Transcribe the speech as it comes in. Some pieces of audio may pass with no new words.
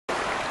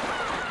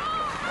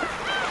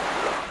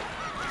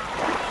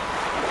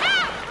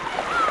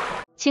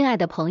亲爱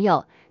的朋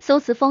友，搜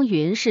词风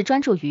云是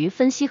专注于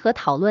分析和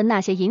讨论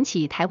那些引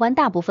起台湾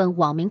大部分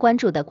网民关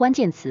注的关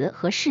键词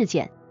和事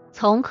件，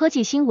从科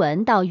技新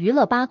闻到娱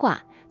乐八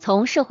卦，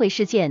从社会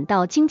事件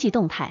到经济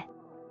动态，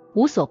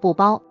无所不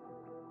包。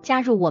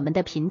加入我们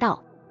的频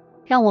道，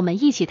让我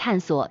们一起探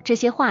索这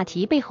些话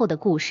题背后的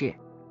故事，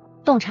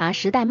洞察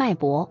时代脉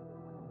搏。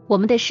我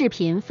们的视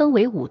频分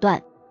为5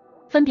段，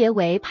分别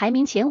为排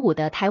名前5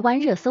的台湾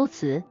热搜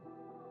词，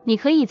你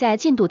可以在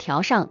进度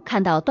条上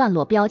看到段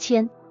落标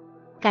签。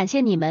感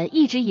谢你们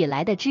一直以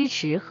来的支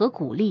持和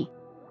鼓励。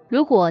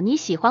如果你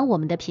喜欢我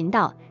们的频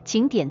道，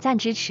请点赞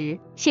支持，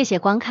谢谢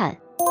观看。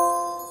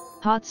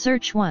Hot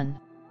Search 1，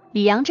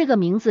李洋这个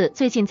名字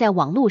最近在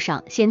网络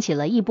上掀起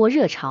了一波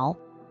热潮。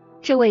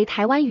这位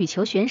台湾羽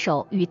球选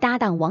手与搭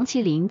档王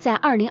麒麟在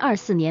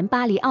2024年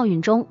巴黎奥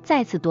运中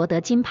再次夺得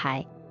金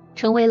牌，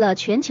成为了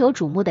全球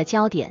瞩目的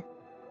焦点。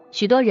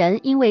许多人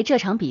因为这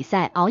场比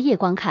赛熬夜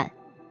观看，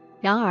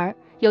然而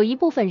有一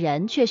部分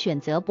人却选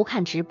择不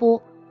看直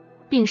播，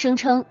并声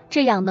称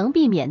这样能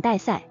避免带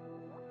赛。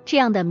这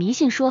样的迷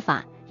信说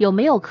法有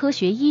没有科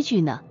学依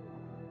据呢？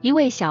一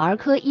位小儿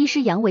科医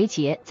师杨维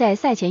杰在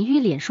赛前于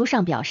脸书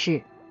上表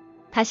示，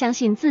他相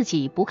信自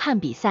己不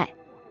看比赛，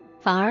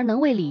反而能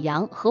为李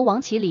洋和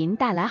王麒麟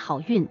带来好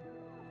运。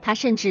他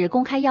甚至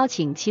公开邀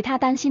请其他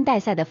担心带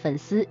赛的粉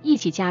丝一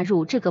起加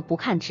入这个不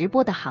看直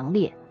播的行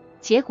列。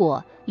结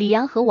果，李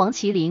洋和王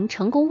麒麟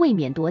成功卫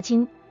冕夺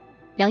金。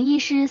杨医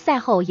师赛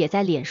后也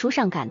在脸书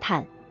上感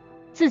叹，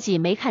自己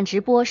没看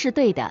直播是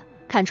对的，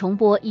看重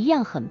播一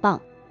样很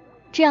棒。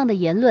这样的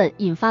言论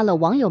引发了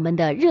网友们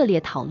的热烈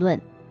讨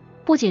论。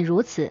不仅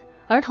如此，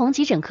儿童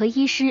急诊科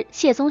医师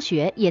谢宗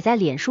学也在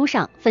脸书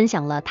上分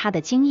享了他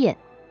的经验。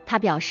他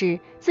表示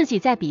自己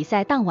在比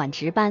赛当晚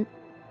值班，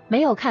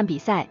没有看比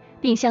赛，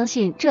并相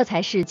信这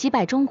才是击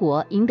败中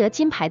国赢得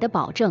金牌的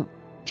保证。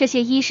这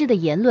些医师的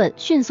言论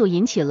迅速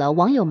引起了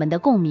网友们的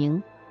共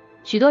鸣，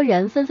许多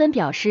人纷纷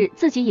表示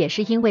自己也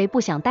是因为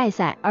不想带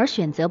赛而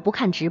选择不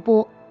看直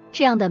播。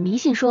这样的迷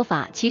信说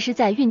法其实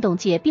在运动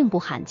界并不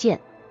罕见，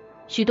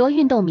许多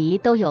运动迷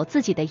都有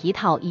自己的一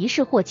套仪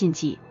式或禁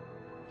忌，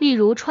例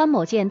如穿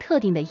某件特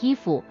定的衣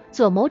服、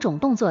做某种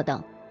动作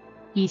等，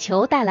以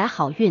求带来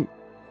好运。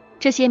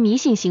这些迷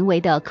信行为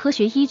的科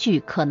学依据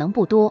可能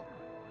不多，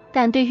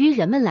但对于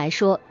人们来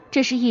说，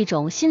这是一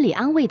种心理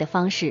安慰的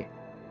方式。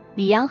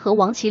李洋和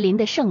王麒麟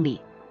的胜利，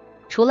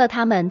除了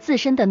他们自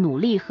身的努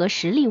力和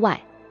实力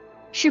外，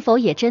是否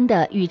也真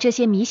的与这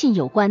些迷信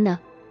有关呢？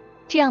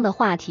这样的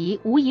话题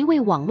无疑为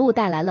网络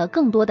带来了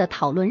更多的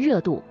讨论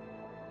热度。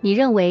你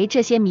认为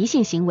这些迷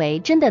信行为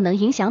真的能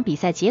影响比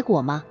赛结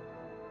果吗？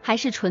还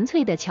是纯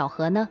粹的巧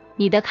合呢？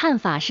你的看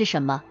法是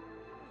什么？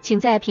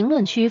请在评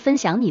论区分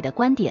享你的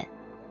观点。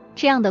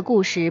这样的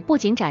故事不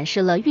仅展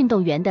示了运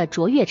动员的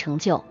卓越成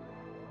就，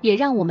也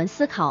让我们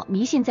思考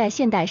迷信在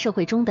现代社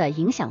会中的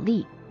影响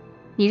力。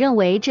你认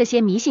为这些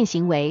迷信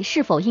行为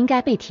是否应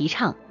该被提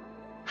倡，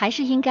还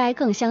是应该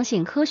更相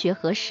信科学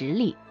和实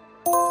力？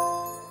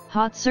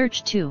 Hot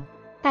Search 2，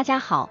大家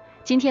好，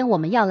今天我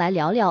们要来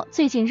聊聊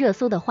最近热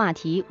搜的话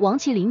题——王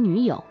麒麟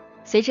女友。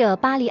随着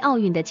巴黎奥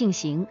运的进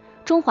行，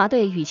中华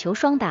队羽球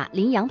双打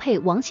麟洋配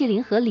王麒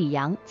麟和李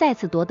洋再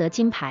次夺得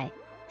金牌。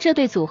这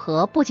对组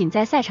合不仅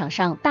在赛场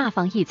上大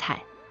放异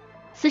彩，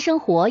私生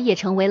活也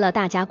成为了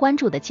大家关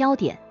注的焦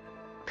点。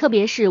特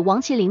别是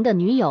王麒麟的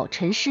女友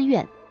陈诗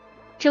苑，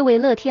这位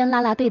乐天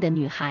啦啦队的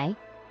女孩，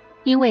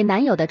因为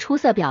男友的出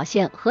色表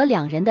现和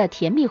两人的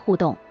甜蜜互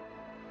动，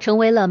成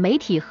为了媒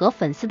体和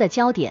粉丝的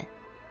焦点。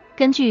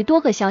根据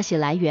多个消息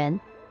来源，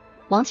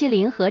王麒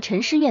麟和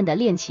陈诗苑的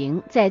恋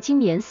情在今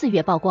年4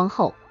月曝光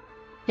后，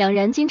两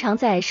人经常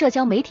在社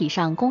交媒体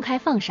上公开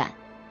放闪，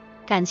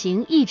感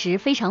情一直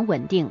非常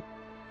稳定。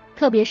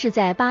特别是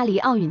在巴黎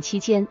奥运期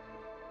间，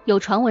有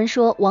传闻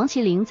说王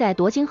麒麟在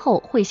夺金后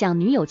会向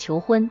女友求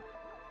婚。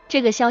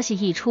这个消息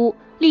一出，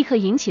立刻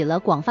引起了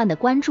广泛的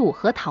关注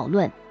和讨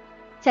论。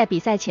在比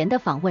赛前的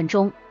访问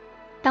中，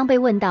当被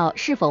问到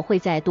是否会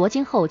在夺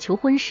金后求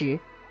婚时，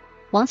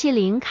王麒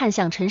麟看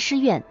向陈诗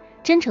苑，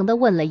真诚地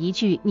问了一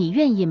句：“你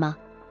愿意吗？”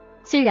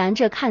虽然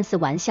这看似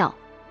玩笑，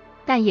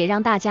但也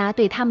让大家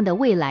对他们的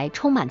未来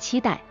充满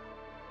期待。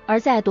而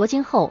在夺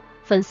金后，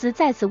粉丝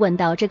再次问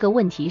到这个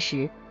问题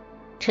时，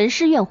陈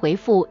诗苑回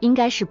复应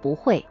该是不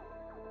会，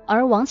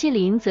而王麒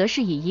麟则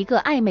是以一个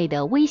暧昧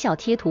的微笑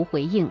贴图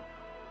回应，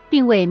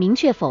并未明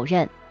确否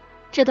认。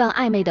这段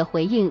暧昧的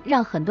回应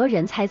让很多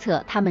人猜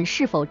测他们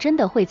是否真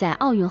的会在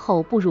奥运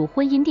后步入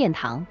婚姻殿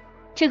堂。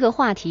这个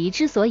话题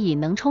之所以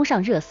能冲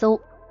上热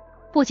搜，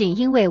不仅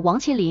因为王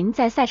麒麟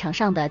在赛场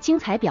上的精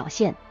彩表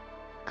现，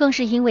更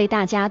是因为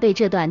大家对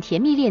这段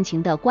甜蜜恋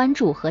情的关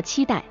注和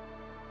期待。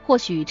或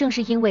许正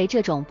是因为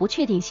这种不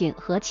确定性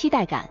和期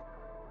待感，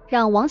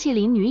让王麒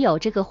麟女友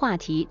这个话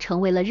题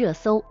成为了热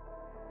搜。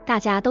大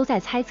家都在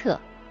猜测，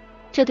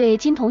这对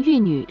金童玉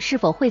女是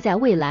否会在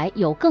未来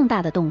有更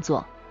大的动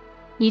作？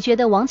你觉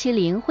得王麒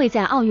麟会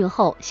在奥运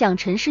后向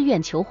陈诗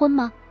苑求婚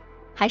吗？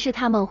还是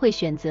他们会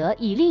选择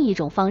以另一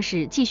种方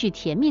式继续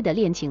甜蜜的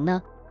恋情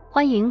呢？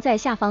欢迎在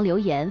下方留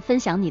言分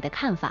享你的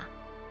看法。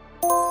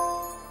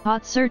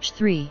Hot Search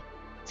 3，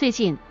最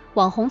近，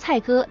网红蔡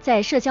哥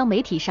在社交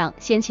媒体上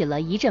掀起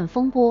了一阵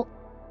风波。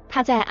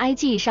他在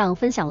IG 上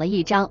分享了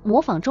一张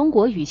模仿中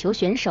国羽球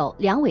选手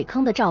梁伟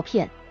铿的照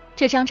片，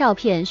这张照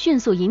片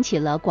迅速引起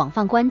了广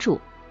泛关注，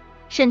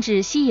甚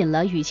至吸引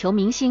了羽球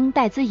明星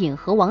戴资颖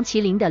和王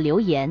麒麟的留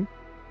言。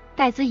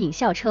戴资颖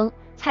笑称：“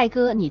蔡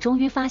哥，你终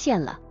于发现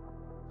了。”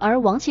而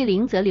王麒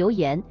麟则留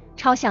言：“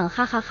超像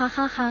哈哈哈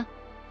哈哈。”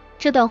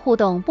这段互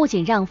动不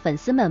仅让粉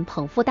丝们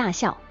捧腹大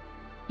笑，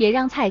也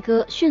让蔡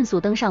哥迅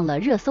速登上了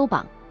热搜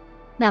榜。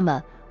那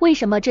么，为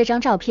什么这张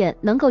照片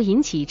能够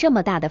引起这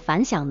么大的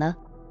反响呢？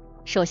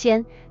首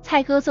先，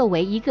蔡哥作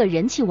为一个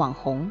人气网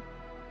红，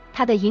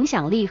他的影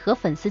响力和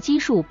粉丝基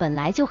数本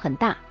来就很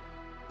大。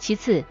其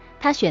次，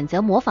他选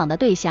择模仿的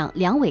对象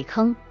梁伟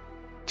铿，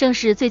正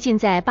是最近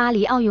在巴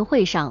黎奥运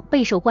会上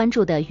备受关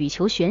注的羽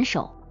球选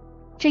手。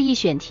这一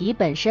选题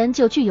本身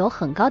就具有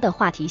很高的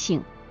话题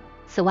性。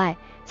此外，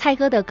蔡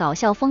哥的搞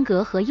笑风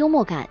格和幽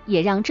默感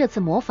也让这次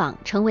模仿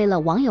成为了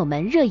网友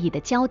们热议的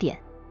焦点。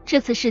这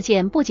次事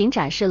件不仅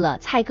展示了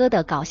蔡哥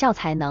的搞笑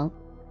才能，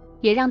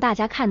也让大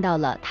家看到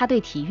了他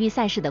对体育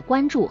赛事的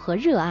关注和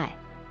热爱。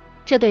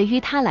这对于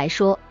他来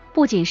说，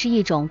不仅是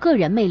一种个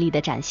人魅力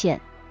的展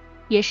现，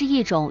也是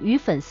一种与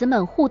粉丝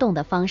们互动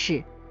的方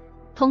式。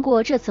通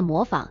过这次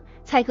模仿，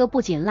蔡哥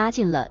不仅拉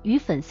近了与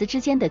粉丝之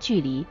间的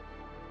距离，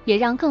也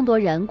让更多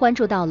人关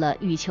注到了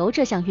羽球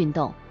这项运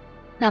动。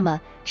那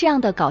么，这样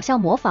的搞笑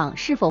模仿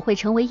是否会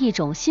成为一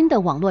种新的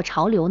网络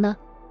潮流呢？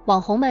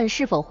网红们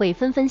是否会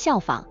纷纷效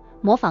仿，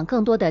模仿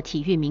更多的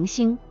体育明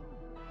星？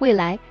未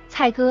来，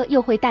蔡哥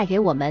又会带给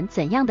我们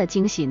怎样的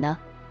惊喜呢？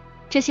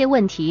这些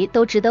问题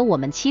都值得我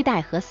们期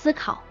待和思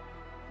考。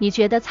你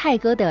觉得蔡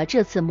哥的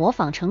这次模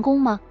仿成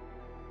功吗？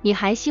你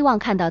还希望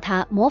看到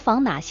他模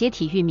仿哪些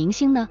体育明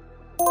星呢？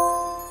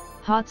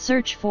 Hot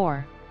Search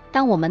 4。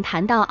当我们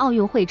谈到奥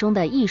运会中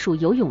的艺术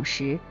游泳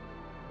时，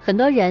很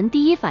多人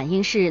第一反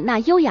应是那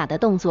优雅的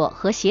动作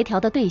和协调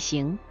的队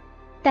形，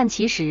但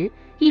其实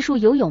艺术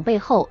游泳背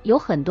后有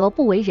很多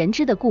不为人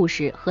知的故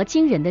事和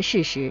惊人的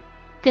事实。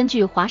根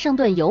据华盛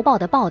顿邮报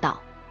的报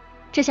道，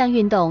这项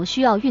运动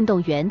需要运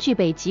动员具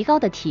备极高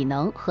的体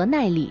能和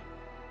耐力，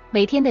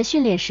每天的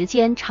训练时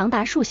间长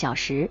达数小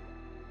时，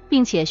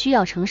并且需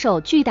要承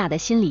受巨大的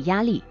心理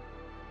压力。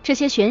这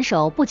些选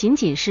手不仅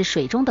仅是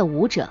水中的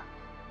舞者，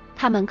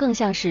他们更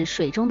像是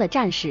水中的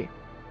战士。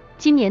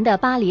今年的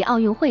巴黎奥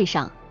运会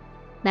上，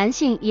男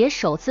性也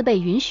首次被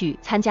允许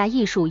参加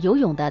艺术游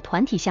泳的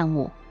团体项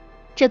目，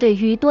这对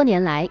于多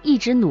年来一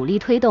直努力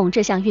推动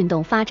这项运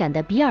动发展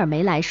的比尔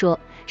梅来说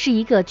是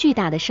一个巨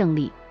大的胜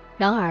利。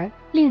然而，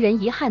令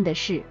人遗憾的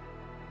是，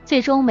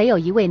最终没有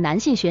一位男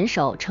性选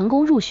手成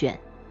功入选。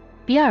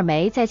比尔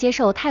梅在接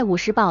受《泰晤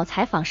士报》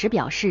采访时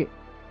表示，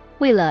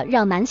为了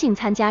让男性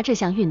参加这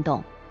项运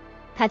动，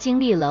他经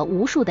历了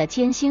无数的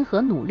艰辛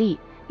和努力，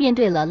面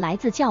对了来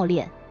自教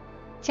练、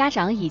家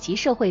长以及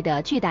社会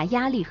的巨大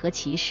压力和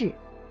歧视。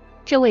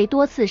这位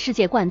多次世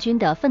界冠军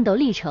的奋斗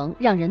历程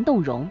让人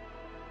动容，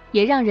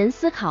也让人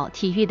思考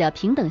体育的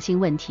平等性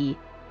问题。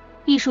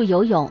艺术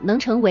游泳能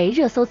成为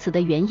热搜词的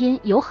原因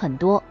有很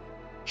多。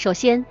首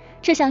先，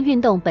这项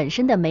运动本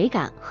身的美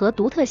感和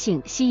独特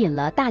性吸引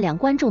了大量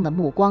观众的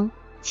目光。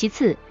其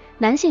次，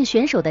男性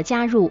选手的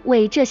加入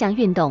为这项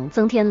运动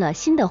增添了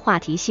新的话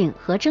题性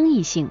和争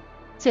议性。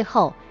最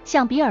后，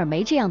像比尔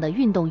梅这样的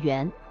运动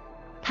员，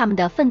他们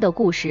的奋斗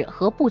故事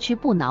和不屈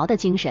不挠的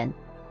精神，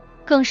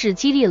更是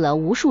激励了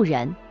无数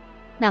人。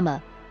那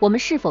么，我们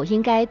是否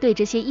应该对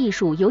这些艺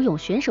术游泳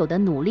选手的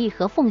努力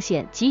和奉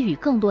献给予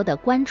更多的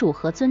关注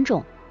和尊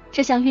重？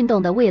这项运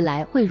动的未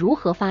来会如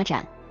何发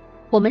展？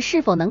我们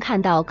是否能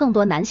看到更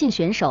多男性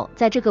选手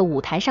在这个舞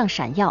台上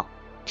闪耀？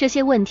这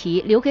些问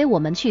题留给我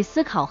们去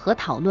思考和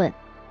讨论。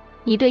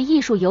你对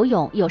艺术游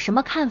泳有什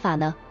么看法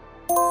呢？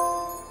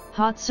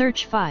 Hot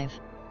Search 5。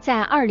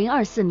在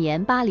2024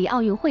年巴黎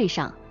奥运会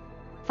上，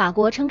法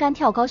国撑杆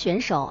跳高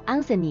选手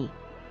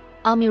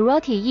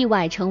ammirati 意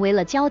外成为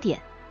了焦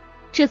点。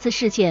这次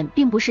事件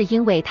并不是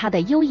因为他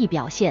的优异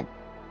表现，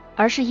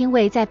而是因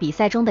为在比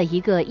赛中的一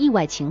个意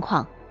外情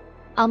况。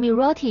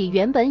ammirati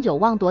原本有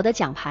望夺得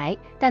奖牌，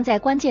但在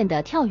关键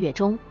的跳跃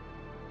中，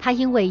他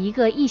因为一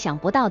个意想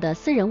不到的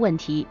私人问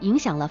题影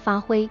响了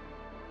发挥，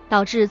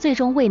导致最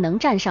终未能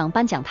站上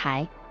颁奖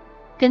台。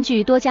根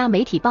据多家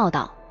媒体报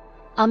道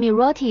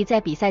，ammirati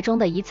在比赛中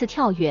的一次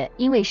跳跃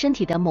因为身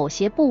体的某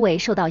些部位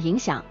受到影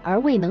响而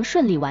未能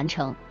顺利完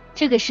成。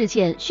这个事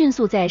件迅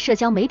速在社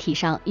交媒体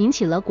上引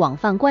起了广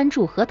泛关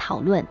注和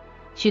讨论，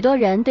许多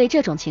人对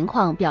这种情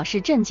况表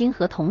示震惊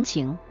和同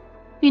情。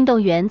运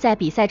动员在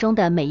比赛中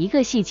的每一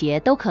个细节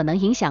都可能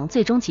影响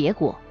最终结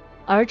果，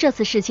而这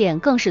次事件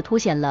更是凸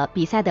显了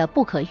比赛的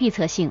不可预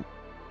测性。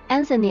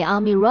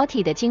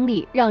ammirati 的经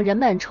历让人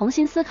们重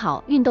新思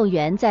考运动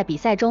员在比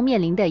赛中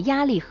面临的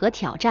压力和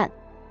挑战。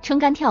撑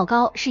杆跳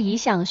高是一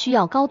项需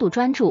要高度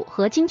专注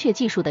和精确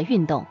技术的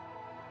运动，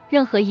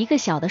任何一个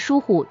小的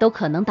疏忽都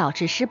可能导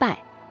致失败。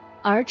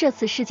而这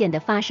次事件的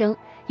发生，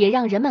也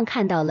让人们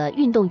看到了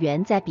运动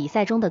员在比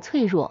赛中的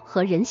脆弱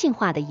和人性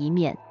化的一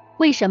面。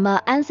为什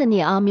么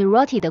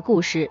ammirati 的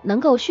故事能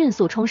够迅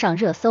速冲上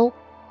热搜？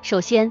首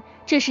先，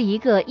这是一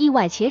个意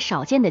外且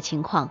少见的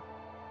情况，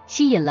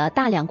吸引了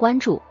大量关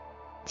注。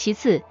其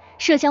次，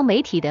社交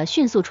媒体的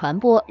迅速传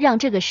播让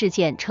这个事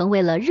件成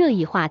为了热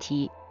议话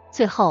题。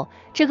最后，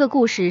这个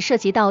故事涉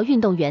及到运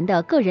动员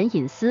的个人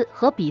隐私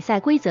和比赛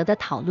规则的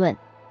讨论，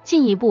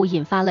进一步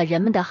引发了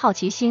人们的好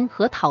奇心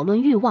和讨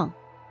论欲望。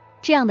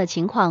这样的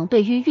情况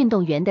对于运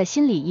动员的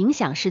心理影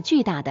响是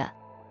巨大的。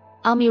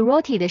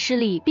ammirati 的失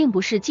利并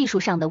不是技术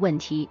上的问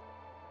题，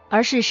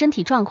而是身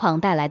体状况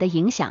带来的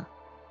影响。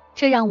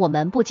这让我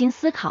们不禁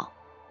思考，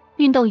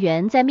运动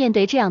员在面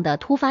对这样的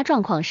突发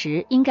状况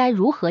时应该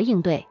如何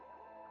应对？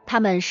他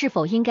们是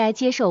否应该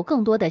接受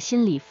更多的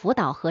心理辅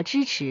导和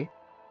支持，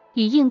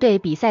以应对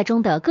比赛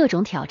中的各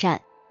种挑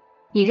战？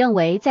你认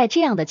为在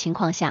这样的情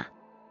况下，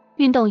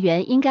运动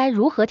员应该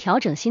如何调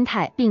整心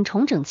态并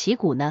重整旗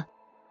鼓呢？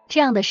这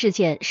样的事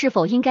件是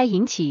否应该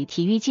引起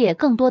体育界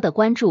更多的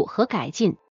关注和改进？